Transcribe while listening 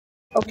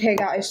Okay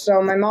guys,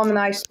 so my mom and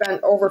I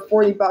spent over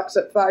 40 bucks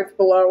at Five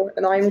Below,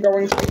 and I'm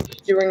going to be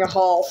doing a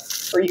haul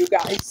for you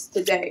guys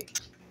today.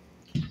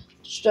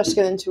 Let's just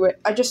get into it.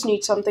 I just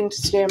need something to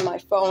scan my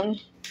phone.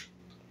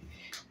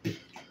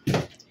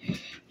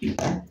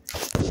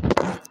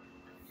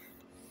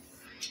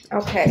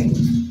 Okay.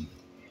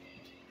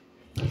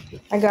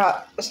 I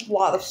got a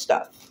lot of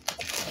stuff.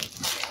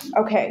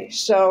 Okay,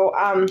 so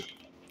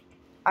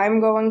I'm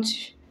going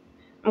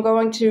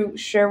to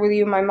share with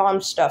you my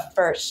mom's stuff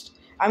first.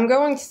 I'm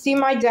going to see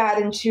my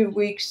dad in 2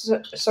 weeks,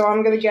 so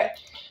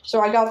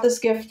I got this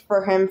gift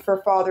for him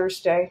for Father's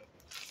Day.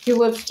 He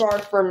lives far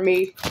from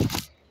me.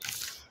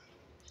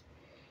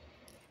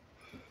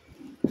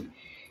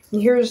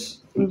 And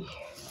here's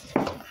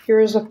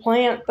a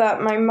plant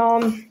that my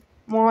mom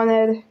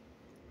wanted.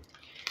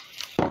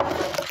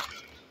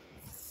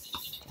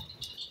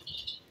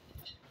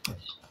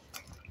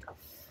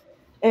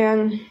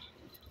 And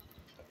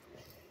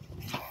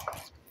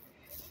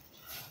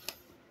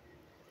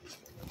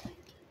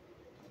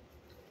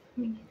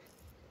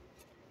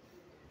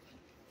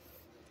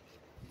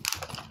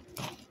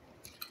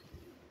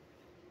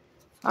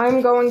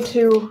I'm going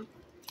to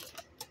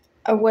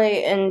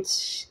away in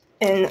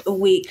a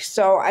week,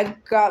 so I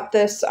got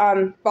this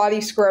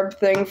body scrub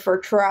thing for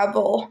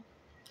travel.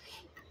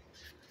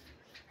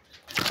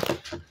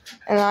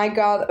 And I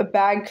got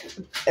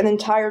an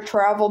entire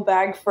travel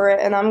bag for it,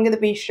 and I'm going to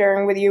be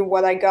sharing with you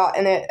what I got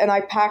in it. And I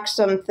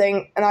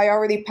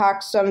already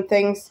packed some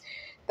things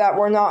that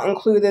were not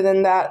included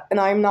in that, and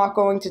I'm not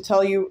going to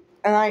tell you,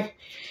 I'm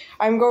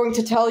going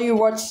to tell you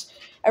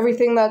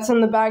everything that's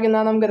in the bag, and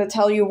then I'm going to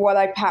tell you what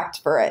I packed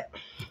for it.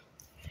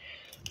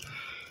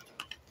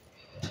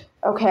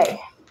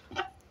 Okay.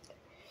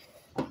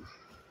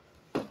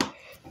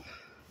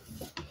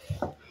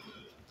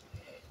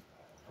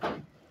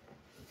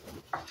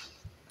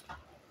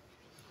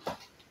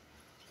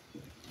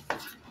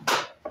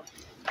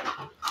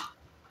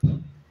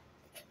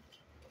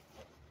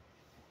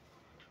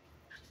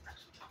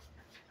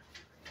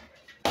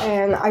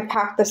 And I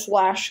packed this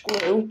lash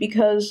glue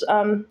because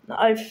all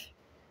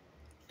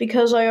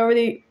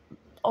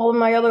of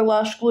my other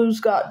lash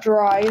glues got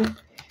dry,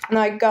 and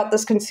I got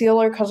this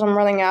concealer because I'm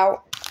running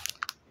out.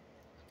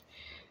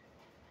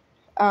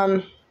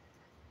 I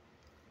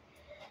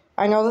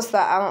noticed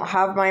that I don't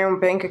have my own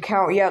bank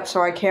account yet,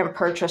 so I can't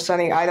purchase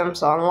any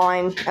items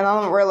online, and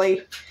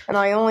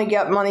I only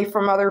get money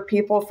from other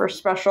people for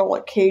special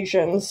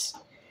occasions.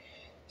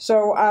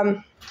 So,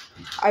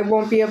 I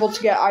won't be able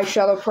to get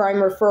eyeshadow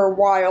primer for a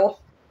while.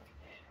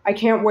 I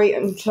can't wait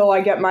until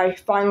I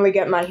finally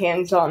get my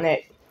hands on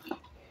it.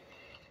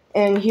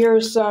 And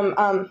here's some,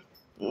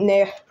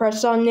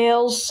 press-on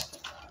nails.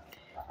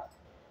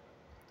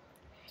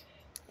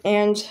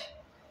 And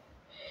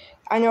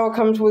I know it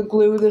comes with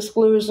glue. This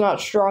glue is not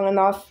strong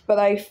enough, but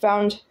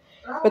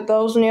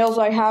those nails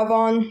I have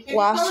on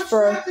last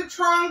for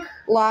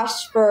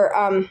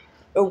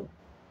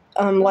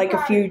like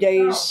a few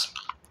days.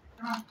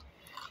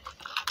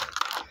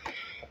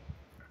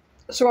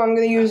 So I'm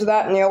going to use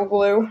that nail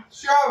glue.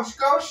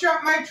 Go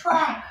shut my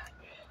trunk.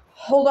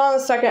 Hold on a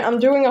second. I'm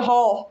doing a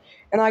haul,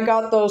 and I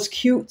got those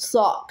cute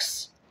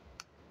socks.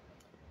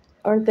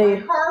 Aren't they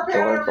my car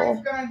adorable?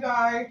 battery's gonna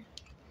die.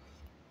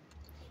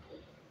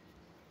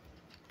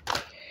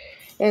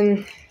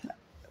 And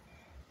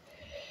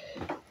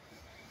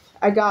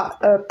I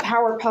got a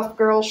Powerpuff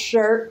Girls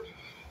shirt.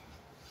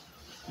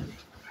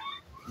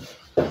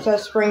 It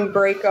says Spring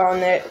Break on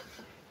it.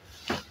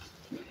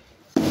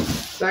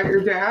 Is that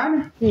your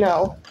dad?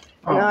 No.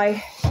 Oh.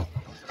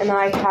 And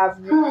I have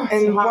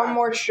and one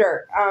more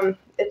shirt.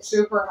 It's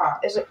super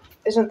hot.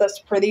 Isn't this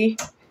pretty?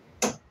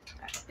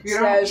 You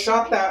don't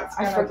shut that.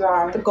 It's gonna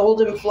die. The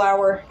golden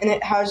flower, and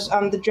it has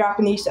the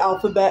Japanese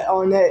alphabet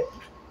on it.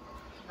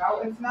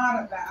 No, it's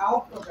not the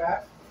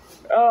alphabet.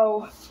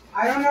 Oh.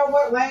 I don't know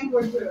what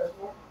language it is.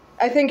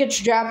 I think it's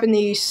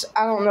Japanese.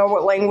 I don't know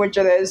what language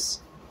it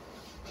is.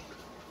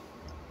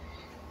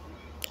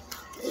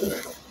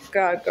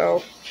 Gotta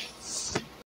go.